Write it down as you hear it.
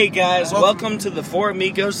Hey guys, welcome to the Four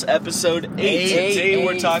Amigos episode 8. Today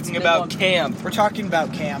we're talking about camp. We're talking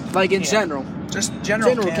about camp. Like in general. Just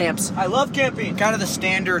general camps. I love camping. Kind of the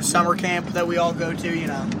standard summer camp that we all go to, you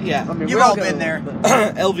know. Yeah. I mean, You've all been there.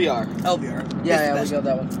 LVR. LVR. Yeah, we go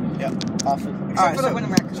that one. Yeah. Often. Alright,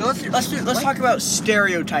 so let's talk about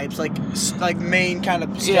stereotypes, like main kind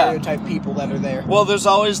of stereotype people that are there. Well, there's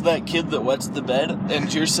always that kid that wets the bed,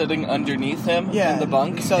 and you're sitting underneath him in the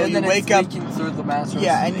bunk. So and you then wake up through the mattress.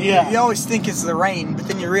 Yeah, and you always think it's the rain, but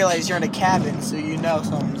then you realize you're in a cabin, so you know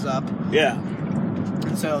something's up. Yeah.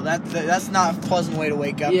 And so that's not a pleasant way to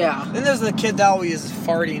wake up. Yeah. Then there's the kid that always is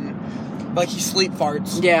farting, like he sleep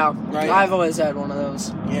farts. Yeah, right. I've always had one of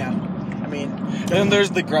those. Yeah. I mean, Then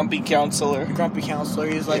there's the grumpy counselor. grumpy counselor.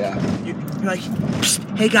 He's like, you're like,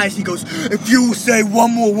 hey guys. He goes, if you say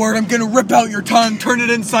one more word, I'm gonna rip out your tongue, turn it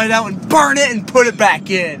inside out, and burn it, and put it back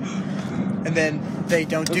in. And then they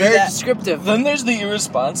don't do Very that. descriptive. Then there's the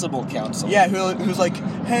irresponsible counselor. Yeah, who's like,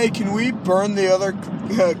 hey, can we burn the other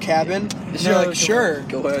cabin? And they're like, sure.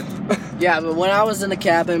 Go ahead. Yeah, but when I was in the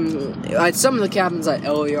cabin, some of the cabins at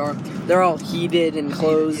LER, they're all heated and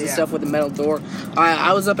closed and stuff with a metal door.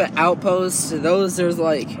 I was up at Outposts. Those, it was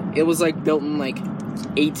like built in like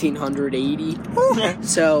 1880.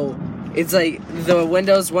 So it's like the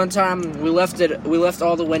windows. One time we left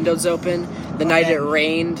all the windows open the night it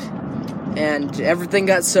rained, and everything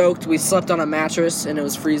got soaked. We slept on a mattress and it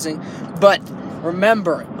was freezing. But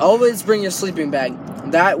remember, always bring your sleeping bag.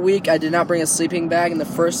 That week I did not bring a sleeping bag, and the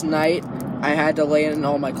first night I had to lay in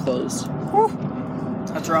all my clothes.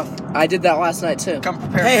 That's rough. I did that last night too. Come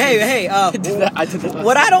prepared. Hey! I did that last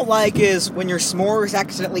What I don't like is when your s'mores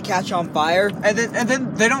accidentally catch on fire, and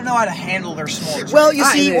then they don't know how to handle their s'mores. Well, you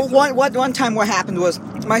see, one time what happened was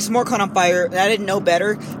my s'more caught on fire, and I didn't know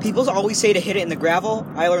better. People always say to hit it in the gravel.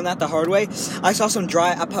 I learned that the hard way. I saw some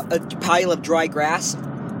a pile of dry grass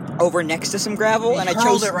over next to some gravel, and I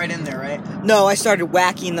chose it right in there, right? No, I started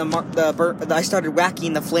whacking the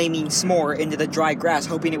flaming s'more into the dry grass,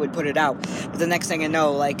 hoping it would put it out. But the next thing I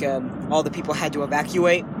know, all the people had to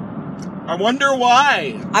evacuate. I wonder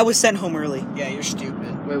why. I was sent home early. Yeah, you're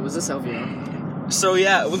stupid. Wait, was this LVR? So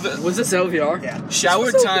yeah, Was this LVR? Yeah.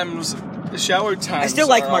 shower times. I still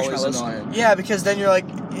like are always marshmallows. annoying. Yeah, because then you're like,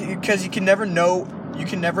 because you can never know. You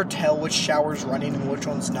can never tell which shower's running and which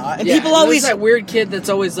one's not. And people always that weird kid that's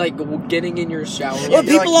always like getting in your shower. Well,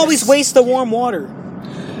 people always waste the warm water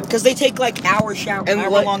because they take hour-long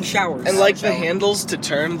showers. And the handles to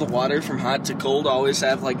turn the water from hot to cold always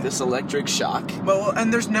have this electric shock. But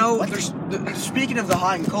and there's speaking of the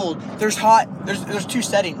hot and cold, there's two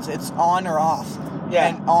settings. It's on or off. Yeah.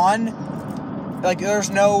 And on, there's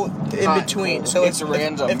no in between. So it's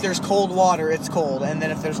random. If there's cold water, it's cold, and then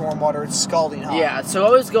if there's warm water, it's scalding hot. Yeah, so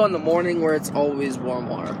always go in the morning where it's always warm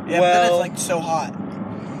water. Yeah, but then it's so hot.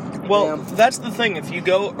 Well, that's the thing. If you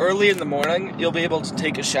go early in the morning, you'll be able to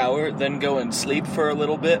take a shower, then go and sleep for a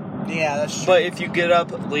little bit. Yeah, that's true. But if you get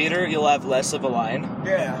up later, you'll have less of a line.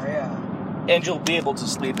 Yeah. And you'll be able to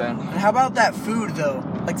sleep in. And how about that food, though?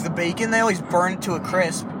 Like the bacon, they always burn it to a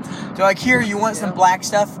crisp. They're like, here, you want some black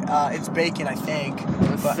stuff? It's bacon, I think.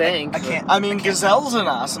 But I can't. I mean, Gazelle's an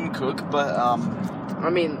awesome cook, but,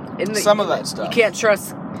 some of that stuff. You can't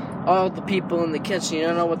trust all the people in the kitchen. You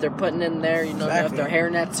don't know what they're putting in there. You don't know if their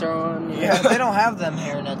hairnets are on. Yeah, they don't have them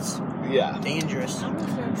hairnets. Yeah. Dangerous.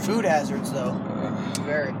 Food hazards, though.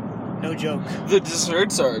 Very. No joke. The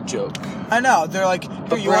desserts are a joke. I know. They're like,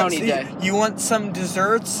 you want some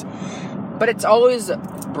desserts? But it's always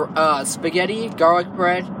spaghetti, garlic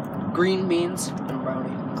bread, green beans, and brownie.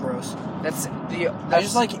 Gross. I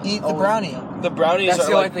just eat the brownie. The brownies That's are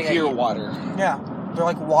the only thing pure water. Yeah. They're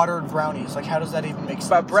like watered brownies. How does that even make sense?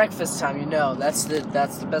 By breakfast time, that's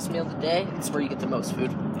the best meal of the day. It's where you get the most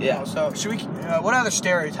food. Yeah. So should we? What other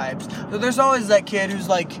stereotypes? So there's always that kid who's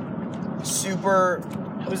super.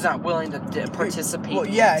 Who's not willing to participate? Well,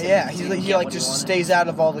 yeah. He just stays out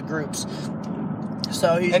of all the groups.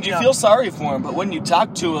 So and you feel sorry for him, but when you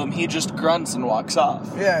talk to him, he just grunts and walks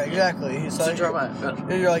off. Yeah, exactly. He's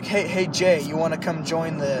you're like, hey Jay, you want to come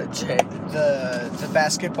join the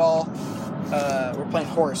basketball? We're playing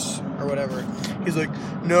horse or whatever. He's like,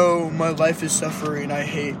 no, my life is suffering. I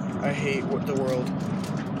hate the world.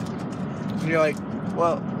 And you're like,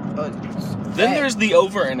 well. Then there's the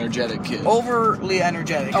over-energetic kid. Overly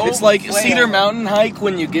energetic. It's like Cedar Mountain hike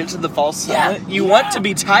when you get to the false summit. You want to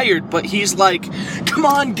be tired, but he's like, come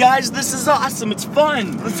on, guys, this is awesome. It's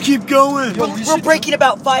fun. Let's keep going. We're breaking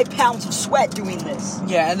about 5 pounds of sweat doing this.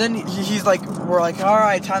 Yeah, and then he's like we're like, all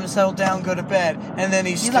right, time to settle down, go to bed, and then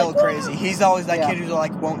he's still like, crazy. He's always that Yeah. kid who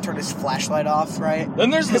like won't turn his flashlight off, right? Then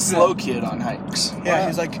there's the slow kid on hikes. Yeah,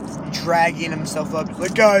 he's like dragging himself up. He's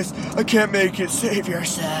like, guys, I can't make it. Save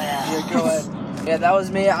yourself. Yeah, go ahead. Yeah, that was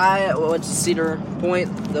me. I went to Cedar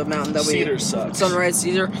Point, the mountain that Cedar sucks. Sunrise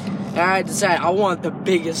Cedar. And I decided I want the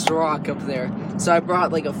biggest rock up there. So I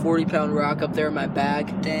brought like a 40-pound rock up there in my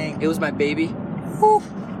bag. Dang. It was my baby. Whew.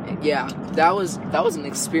 Yeah, that was an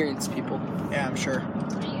experience, people. Yeah, I'm sure.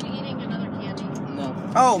 Are you eating another candy? No.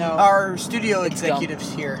 Oh, No. our studio It's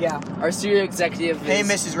executive's here. Yeah, our studio executive Hey, is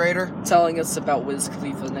Mrs. Raider. telling us about Wiz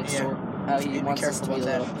Khalifa next Yeah. door. How he Be wants us careful to be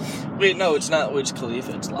about little. Wait, no, it's not Wiz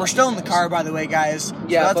Khalifa. It's We're still in the car, by the way, guys.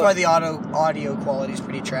 Yeah, so that's but- why the audio quality is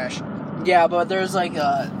pretty trash. Yeah, but there's like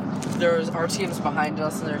there's our team's behind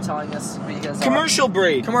us and they're telling us because Commercial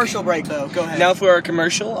break. Commercial break, though. Go ahead. Now for our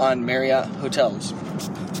commercial on Marriott Hotels.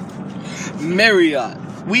 Marriott,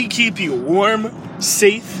 we keep you warm,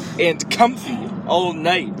 safe, and comfy all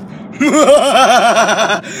night.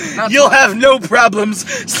 You'll have no problems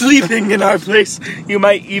sleeping in our place. You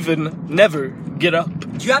might even never get up.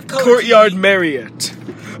 Do you have color Courtyard TV? Marriott.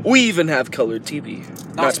 We even have colored TV.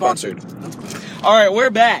 Not sponsored. All right, we're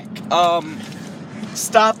back.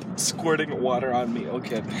 Stop squirting water on me.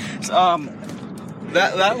 Okay.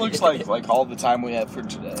 That looks like all the time we have for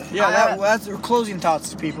today. Yeah, that's closing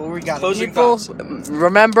thoughts, people. We got Closing it. people, thoughts.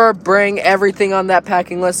 remember, bring everything on that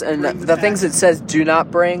packing list and Bring the things it says do not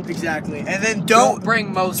bring. Exactly. And then Don't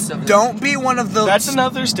bring most of it. don't be one of those. That's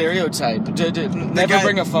another stereotype. Never guy-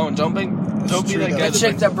 bring a phone. Don't be true, that though. guy The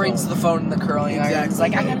chick that the brings phone. the phone and the curling iron. It's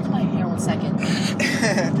like, I gotta do my hair 1 second.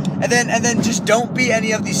 and then just don't be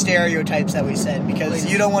any of these stereotypes that we said because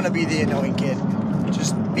you don't want to be the annoying kid.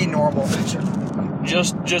 Just be normal.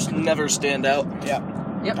 Just never stand out. Yeah.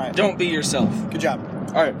 Yep. All right. Don't be yourself. Good job.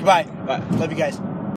 All right. Goodbye. Bye. Love you guys.